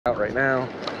Out right now.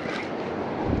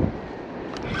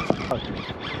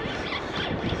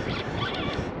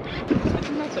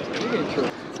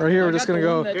 Right here, we're just gonna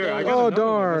go. Oh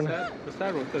darn! That's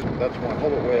one.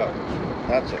 Hold it way up.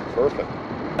 That's it. Perfect.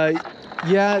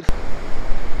 Yeah.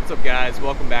 What's up, guys?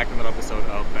 Welcome back to another episode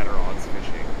of Better Odds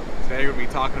Fishing. Today we're gonna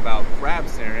be talking about crab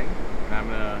snaring, and I'm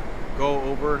gonna go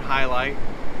over and highlight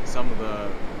some of the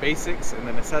basics and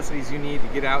the necessities you need to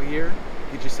get out here,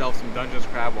 get yourself some Dungeness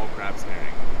crab while crab snaring.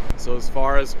 So as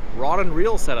far as rod and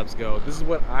reel setups go, this is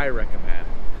what I recommend.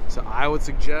 So I would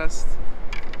suggest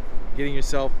getting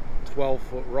yourself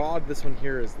 12-foot rod. This one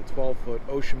here is the 12-foot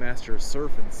Ocean Master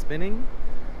Surf and Spinning.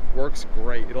 Works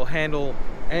great. It'll handle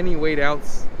any weight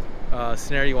ounce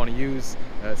snare you want to use.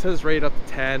 It says it's rated up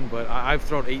to 10, but I've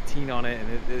thrown 18 on it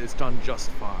and it's done just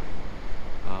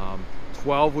fine.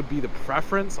 12 would be the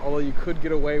preference, although you could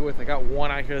get away with, I got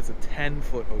one out here that's a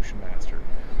 10-foot Ocean Master.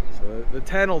 So the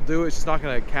 10 will do, it's just not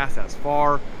going to cast as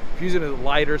far. If you're using a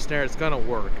lighter snare, it's going to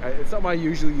work. It's something I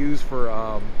usually use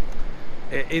for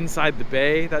inside the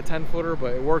bay, that 10-footer,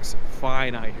 but it works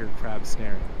fine out here crab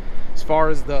snaring. As far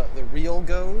as the reel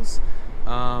goes,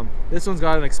 this one's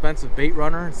got an expensive bait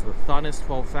runner. It's the Dungeness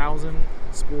 12,000,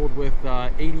 spooled with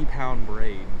 80-pound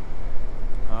braid.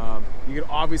 You can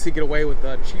obviously get away with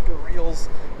the cheaper reels.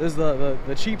 This is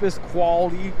the cheapest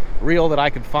quality reel that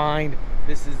I could find.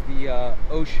 This is the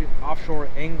Ocean Offshore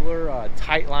Angler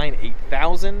Tightline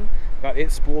 8000. Got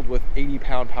it spooled with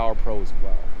 80-pound Power Pro as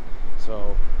well.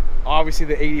 So obviously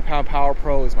the 80-pound Power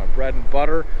Pro is my bread and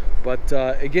butter. But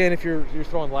again, if you're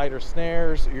throwing lighter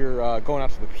snares, you're going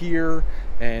out to the pier,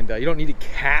 and you don't need to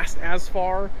cast as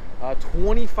far,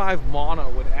 25 mono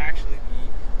would actually be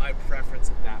my preference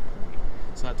at that point.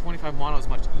 So that 25 mono is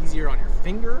much easier on your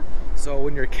finger. So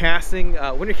when you're casting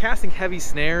heavy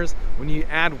snares, when you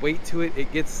add weight to it,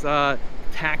 it gets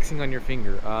taxing on your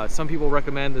finger. Some people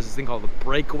recommend there's this thing called the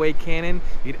breakaway cannon.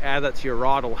 You'd add that to your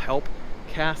rod, it'll help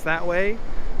cast that way.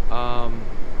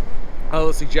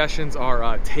 Other suggestions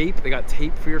are tape. They got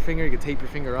tape for your finger. You can tape your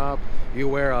finger up. You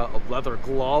can wear a leather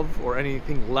glove or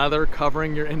anything leather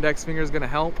covering your index finger is going to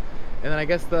help. And then I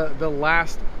guess the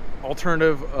last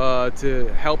alternative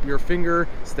to help your finger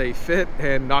stay fit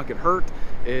and not get hurt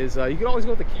is you can always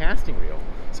go with a casting reel.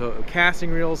 So casting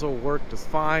reels will work just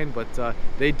fine, but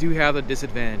they do have the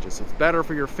disadvantages. So it's better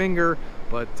for your finger,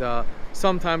 but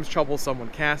sometimes troublesome when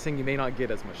casting. You may not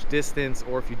get as much distance,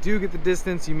 or if you do get the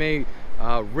distance, you may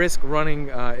risk running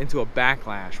into a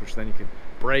backlash, which then you can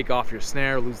break off your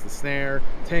snare, lose the snare,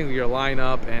 tangle your line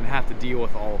up, and have to deal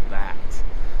with all of that.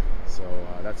 So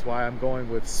that's why I'm going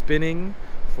with spinning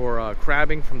for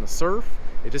crabbing from the surf.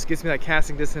 It just gets me that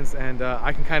casting distance, and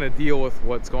I can kind of deal with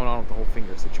what's going on with the whole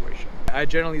finger situation. I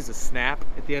generally use a snap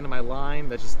at the end of my line.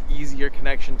 That's just easier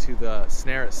connection to the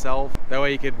snare itself. That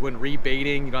way you could, when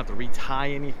rebaiting, you don't have to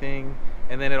retie anything.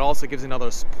 And then it also gives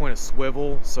another point of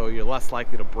swivel, so you're less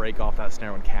likely to break off that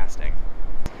snare when casting.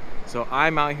 So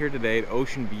I'm out here today at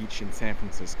Ocean Beach in San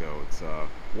Francisco. It's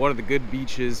one of the good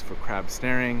beaches for crab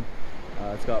snaring.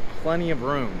 It's got plenty of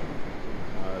room.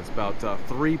 It's about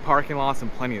 3 parking lots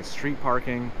and plenty of street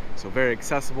parking, so very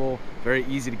accessible, very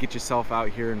easy to get yourself out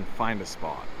here and find a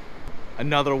spot.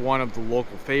 Another one of the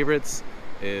local favorites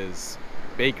is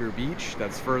Baker Beach.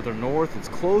 That's further north. It's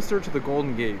closer to the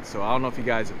Golden Gate, so I don't know if you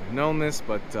guys have known this,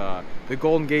 but the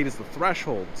Golden Gate is the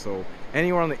threshold, so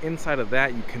anywhere on the inside of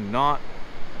that you cannot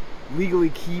legally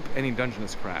keep any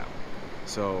Dungeness crab.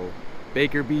 So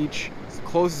Baker Beach is the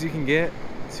closest you can get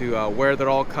to where they're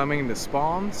all coming to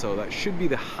spawn, so that should be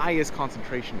the highest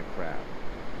concentration of crab.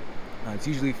 It's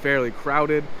usually fairly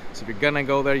crowded, so if you're gonna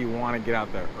go there, you want to get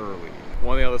out there early.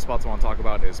 One of the other spots I want to talk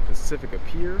about is Pacifica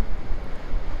Pier.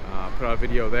 Put out a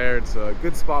video there. It's a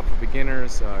good spot for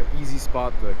beginners, easy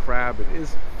spot to crab. It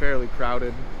is fairly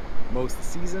crowded most of the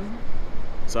season,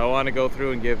 so I want to go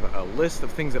through and give a list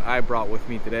of things that I brought with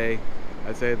me today.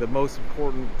 I'd say the most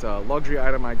important luxury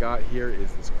item I got here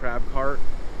is this crab cart.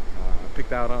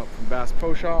 Picked that up from Bass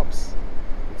Pro Shops.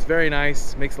 It's very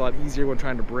nice, makes it a lot easier when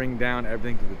trying to bring down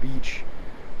everything to the beach.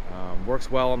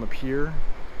 Works well on the pier,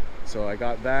 so I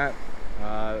got that.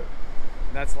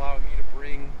 That's allowing me to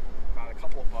bring about a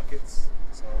couple of buckets.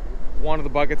 So one of the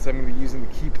buckets I'm going to be using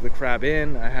to keep the crab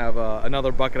in. I have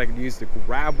another bucket I can use to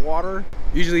grab water.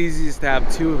 Usually easiest to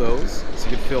have 2 of those, so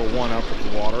you can fill one up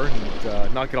with the water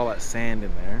and not get all that sand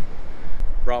in there.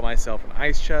 Brought myself an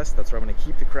ice chest. That's where I'm going to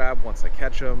keep the crab once I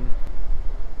catch them.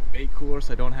 Bait cooler,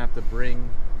 so I don't have to bring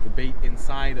the bait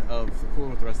inside of the cooler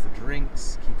with the rest of the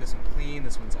drinks. Keep this one clean.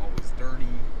 This one's always dirty.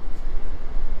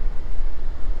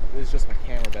 This is just my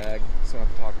camera bag, so I don't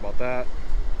have to talk about that.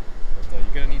 But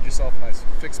you're going to need yourself a nice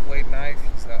fixed blade knife.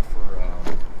 Use that for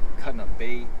cutting up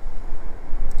bait.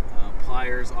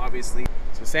 Pliers, obviously.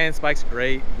 So sand spike's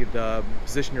great. You could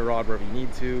position your rod wherever you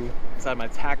need to. Inside my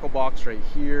tackle box right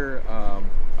here,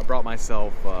 I brought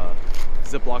myself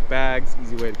Ziploc bags,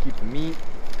 easy way to keep the meat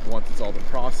once it's all been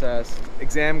processed.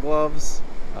 Exam gloves,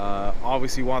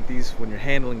 obviously you want these when you're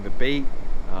handling the bait.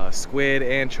 Squid,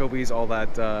 anchovies, all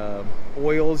that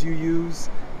oils you use,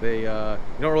 you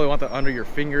don't really want that under your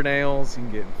fingernails. You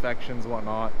can get infections and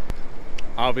whatnot.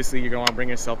 Obviously you're going to want to bring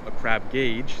yourself a crab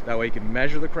gauge, that way you can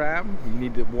measure the crab. You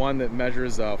need one that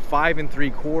measures 5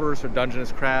 3/4 for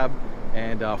Dungeness crab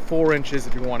and 4 inches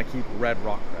if you want to keep red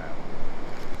rock crab.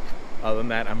 Other than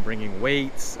that, I'm bringing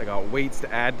weights. I got weights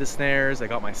to add to snares. I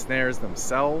got my snares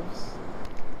themselves.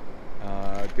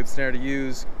 Good snare to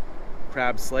use.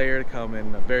 Crab Slayer to come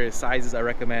in various sizes. I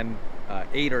recommend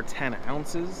 8 or 10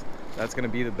 ounces. That's going to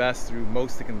be the best through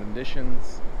most sticking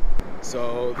conditions.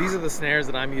 So these are the snares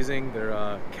that I'm using.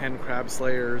 They're Ken Crab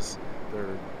Slayers.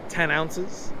 They're 10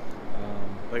 ounces.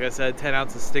 Like I said, 10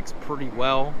 ounces sticks pretty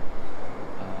well.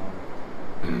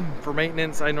 For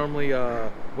maintenance, I normally,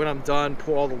 when I'm done,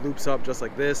 pull all the loops up just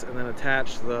like this and then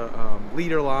attach the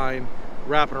leader line,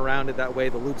 wrapping around it. That way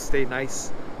the loops stay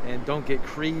nice and don't get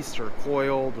creased or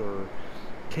coiled or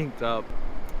kinked up.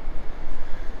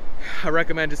 I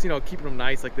recommend just, keeping them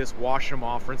nice like this, washing them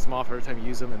off, rinse them off every time you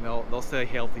use them, and they'll stay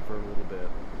healthy for a little bit.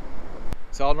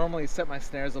 So I'll normally set my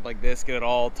snares up like this, get it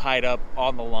all tied up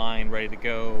on the line, ready to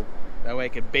go. That way I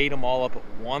can bait them all up at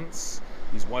once,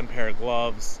 use one pair of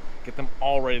gloves, get them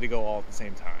all ready to go all at the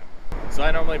same time. So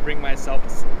I normally bring myself a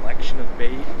selection of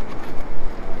bait.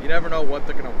 You never know what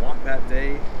they're gonna want that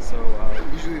day. So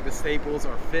usually the staples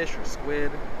are fish or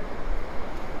squid.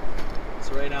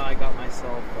 So right now I got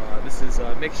myself, this is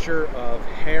a mixture of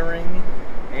herring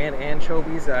and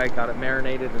anchovies. I got it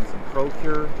marinated in some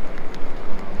Procure.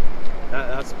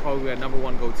 That's probably my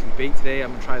 #1 go-to bait today.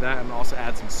 I'm gonna try that. I'm gonna also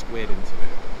add some squid into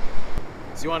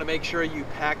it. So you wanna make sure you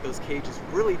pack those cages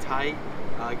really tight.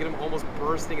 Get them almost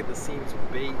bursting at the seams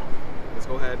with bait. Let's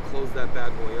go ahead and close that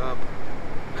bad boy up.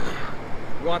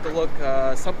 You want it to look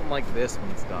something like this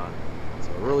when it's done.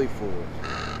 So really full.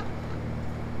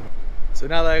 So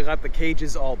now that I got the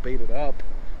cages all baited up,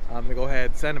 I'm gonna go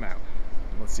ahead and send them out.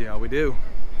 Let's see how we do.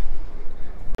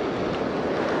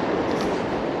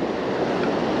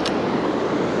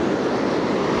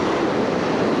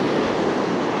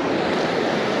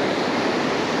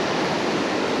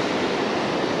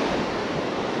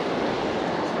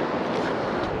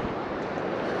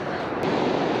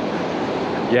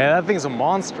 Yeah, that thing's a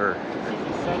monster.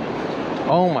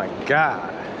 Oh my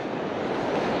God.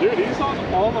 Dude, he's on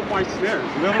all of my snares.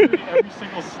 Literally every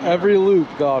single snare. Every loop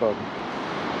got him.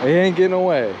 He ain't getting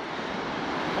away.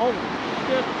 Oh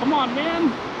shit, come on,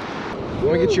 man.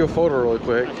 Let me get you a photo really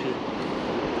quick.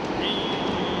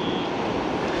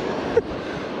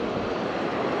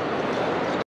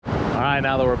 Alright,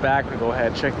 now that we're back, we're gonna go ahead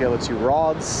and check the other 2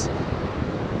 rods.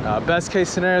 Best case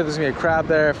scenario, there's gonna be a crab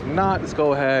there. If not, just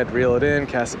go ahead, reel it in,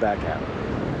 cast it back out.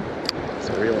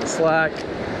 So reel it slack,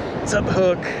 it's up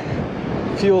hook,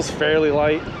 feels fairly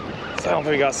light, so I don't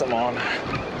think we got something on.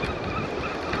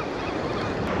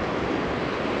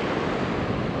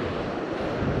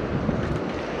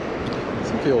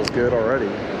 This feels good already.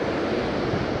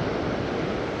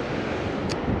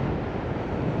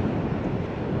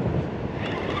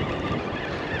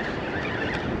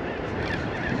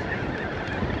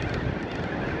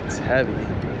 It's heavy.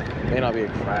 May not be a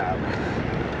crab.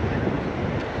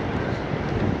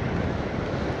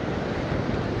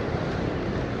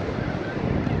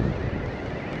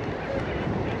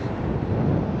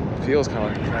 Feels kind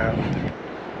of like a crab.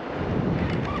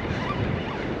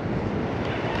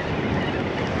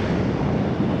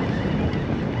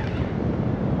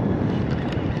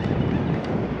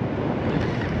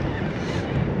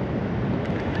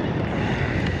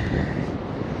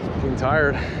 Getting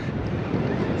tired.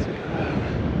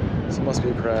 This must be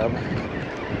a crab.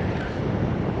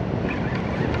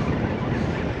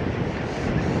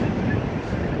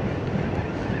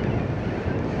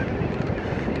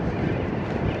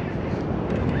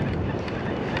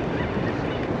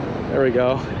 There we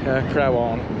go. Yeah, crab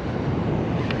on.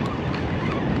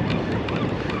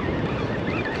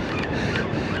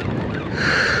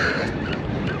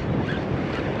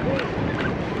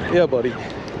 Yeah, buddy.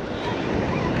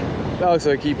 That looks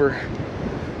like a keeper.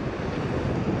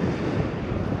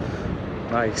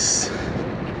 Nice.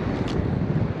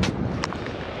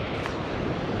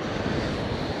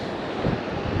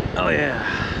 Oh yeah.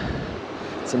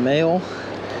 It's a male.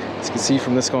 As you can see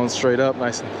from this going straight up,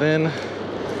 nice and thin.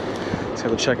 Just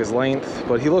have to check his length,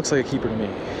 but he looks like a keeper to me.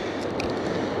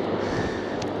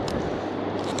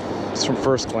 Just from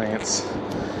first glance.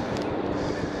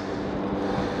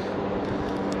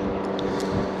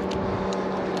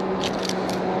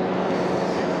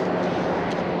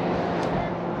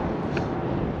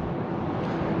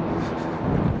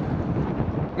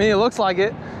 I mean, it looks like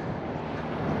it. It's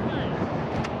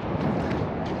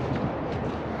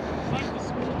like the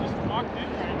school just walked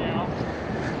in right now.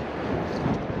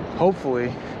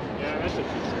 Hopefully. Yeah, that's a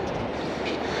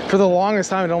For the longest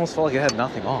time, it almost felt like it had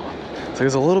nothing on. So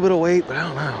there's a little bit of weight, but I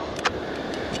don't know.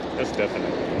 That's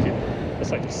definitely,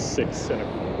 that's like 6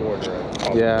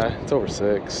 1/4. Yeah, it's over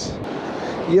 6.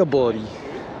 Yeah, buddy.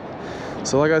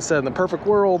 So like I said, in the perfect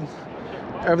world,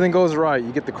 everything goes right.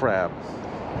 You get the crab.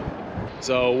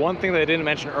 So one thing that I didn't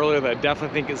mention earlier that I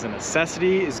definitely think is a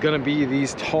necessity is going to be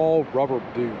these tall rubber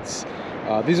boots.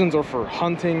 These ones are for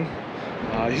hunting.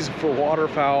 These are for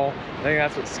waterfowl. I think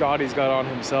that's what Scotty's got on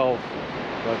himself.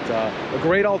 But a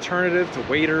great alternative to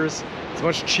waders. It's a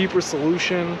much cheaper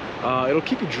solution. It'll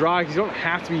keep you dry because you don't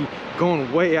have to be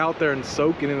going way out there and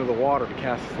soaking into the water to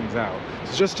cast things out.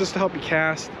 So just to help you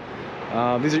cast.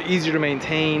 These are easier to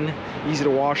maintain, easy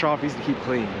to wash off, easy to keep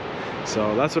clean.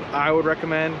 So that's what I would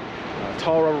recommend.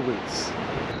 Tall rubber boots.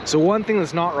 So one thing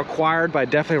that's not required, but I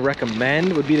definitely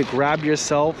recommend, would be to grab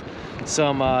yourself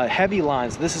some heavy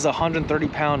lines. This is a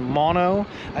 130-pound mono.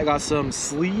 I got some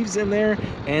sleeves in there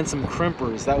and some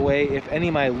crimpers. That way, if any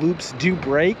of my loops do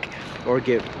break or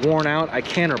get worn out, I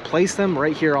can replace them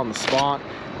right here on the spot,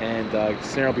 and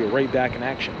Snare will be right back in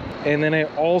action. And then I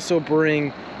also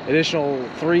bring additional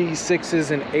 3,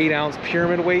 6s, and 8-ounce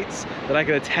pyramid weights that I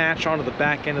could attach onto the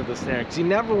back end of the snare, because you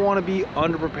never want to be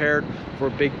underprepared for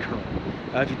a big current.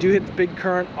 If you do hit the big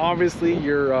current, obviously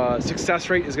your success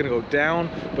rate is going to go down,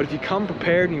 but if you come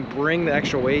prepared and you bring the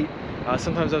extra weight,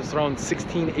 sometimes I've thrown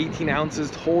 16, 18 ounces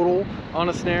total on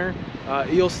a snare,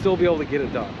 you'll still be able to get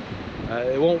it done.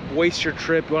 It won't waste your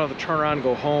trip. You won't have to turn around and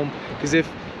go home, because if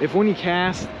when you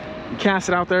cast it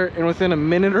out there and within a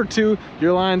minute or two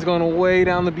your line's going way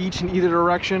down the beach in either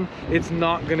direction, it's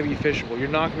not going to be fishable. You're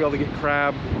not going to be able to get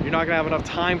crab. You're not going to have enough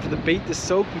time for the bait to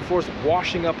soak before it's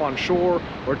washing up on shore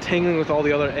or tangling with all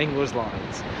the other anglers'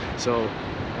 lines. So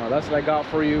that's what I got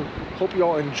for you. Hope you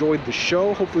all enjoyed the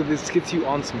show. Hopefully this gets you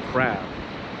on some crab.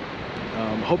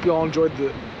 Hope you all enjoyed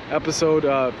the episode.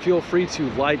 Feel free to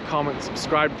like, comment,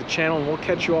 subscribe to the channel, and we'll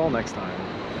catch you all next time.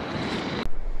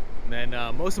 And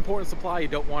then most important supply you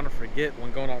don't want to forget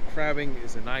when going out crabbing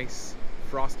is a nice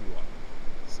frosty one.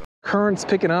 So. Current's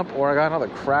picking up, or I got another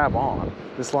crab on.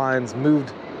 This line's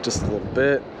moved just a little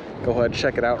bit. Go ahead and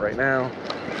check it out right now.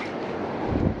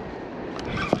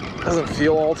 Doesn't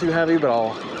feel all too heavy, but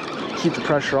I'll keep the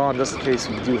pressure on just in case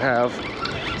we do have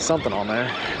something on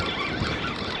there.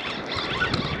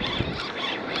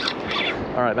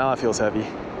 All right, now that feels heavy.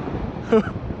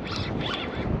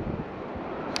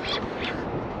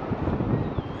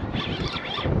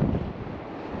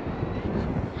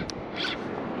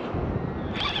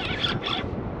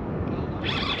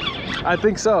 I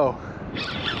think so.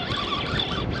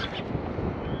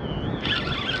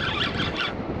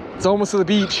 It's almost to the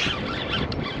beach.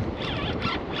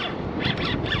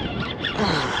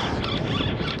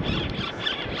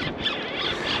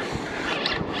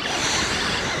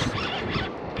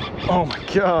 Oh my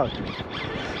God.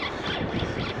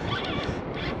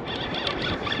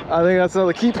 I think that's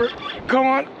another keeper. Come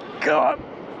on, come on.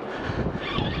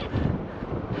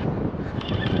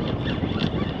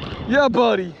 Yeah,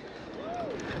 buddy.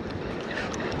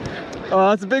 Oh,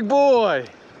 that's a big boy.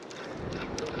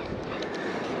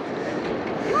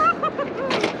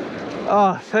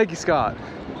 Oh, thank you, Scott.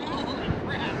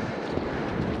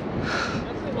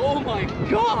 Oh my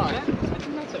God!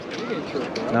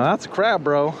 Now that's a crab,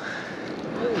 bro.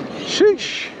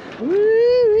 Sheesh.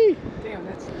 Woo-wee. Damn,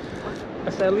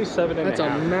 That's at least 7 and that's a a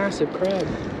half. massive crab.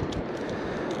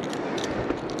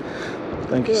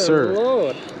 Thank you, Good sir.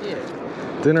 Lord.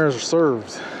 Yeah. Dinner is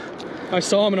served. I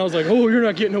saw him and I was like, oh, you're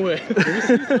not getting away. Can you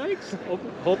see his legs?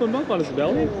 Hold him up on his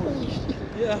belly.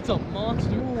 Yeah, that's a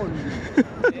monster.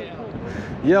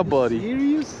 Yeah, buddy.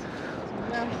 Serious?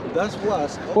 That's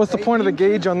West. What's the point of the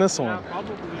gauge on this Yeah, one?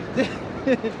 probably.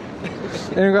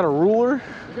 And you got a ruler?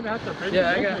 You're gonna have to bring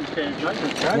Yeah, the I got- measuring change, not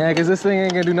your Yeah, because this thing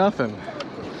ain't gonna do nothing.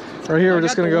 Right here, we're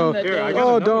just gonna go. Here, I got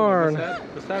Oh, another one. darn.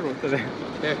 The sad one today.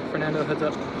 Yeah, Fernando, heads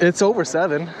up. It's over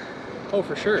 7. Oh,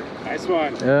 for sure. Nice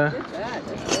one. Yeah.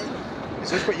 Is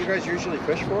this what you guys usually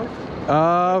fish for?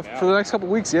 For the next couple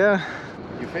weeks, yeah.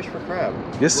 You fish for crab?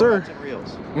 Yes, sir. Rods and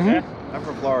reels. Mhm. I'm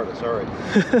from Florida, sorry.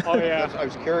 Oh yeah. I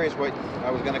was curious what,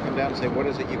 I was gonna come down and say, what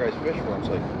is it you guys fish for? I was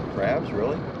like, crabs,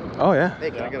 really? Oh, yeah.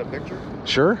 Hey, can I get a picture?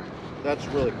 Sure. That's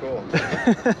really cool.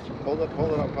 hold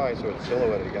it up high so it's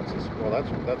silhouetted against this. Well, that's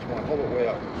one. Hold it way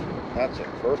up. That's it.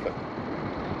 Perfect.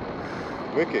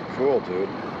 Wicked cool, dude.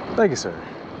 Thank you, sir.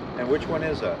 And which one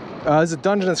is that? It's a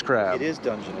Dungeness crab. It is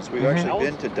Dungeness. We've actually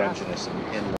been to Dungeness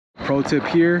in Pro tip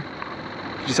here,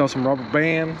 you just have some rubber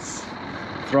bands,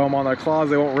 throw them on their claws,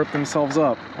 they won't rip themselves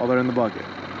up while they're in the bucket.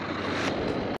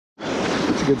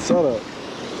 It's a good setup.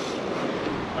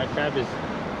 My crab is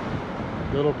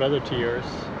little brother to yours.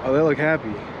 Oh, they look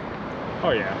happy.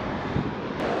 Oh yeah.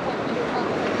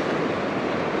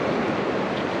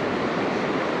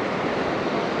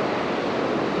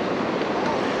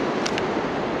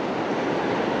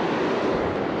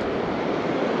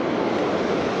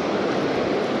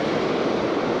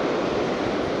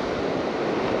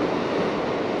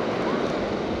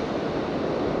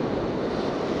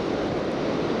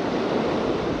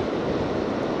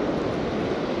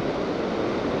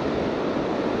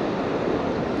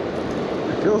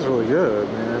 It feels really good,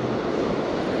 man.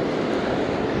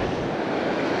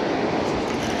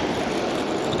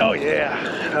 Oh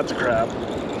yeah, that's a crab.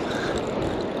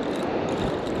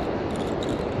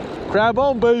 Crab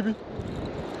on, baby.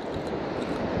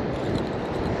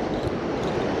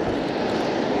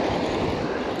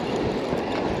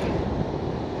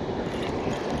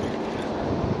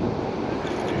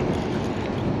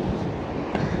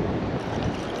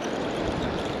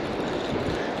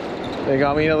 They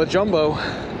got me another jumbo.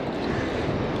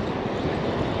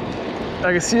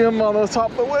 I can see him on the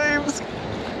top of the waves.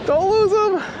 Don't lose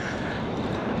him.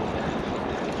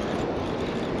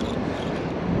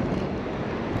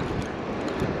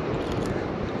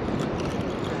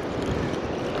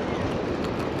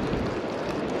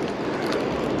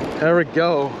 There we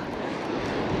go.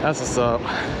 That's what's up.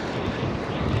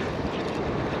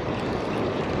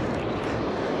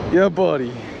 Yeah,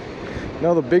 buddy.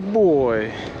 Another big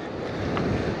boy.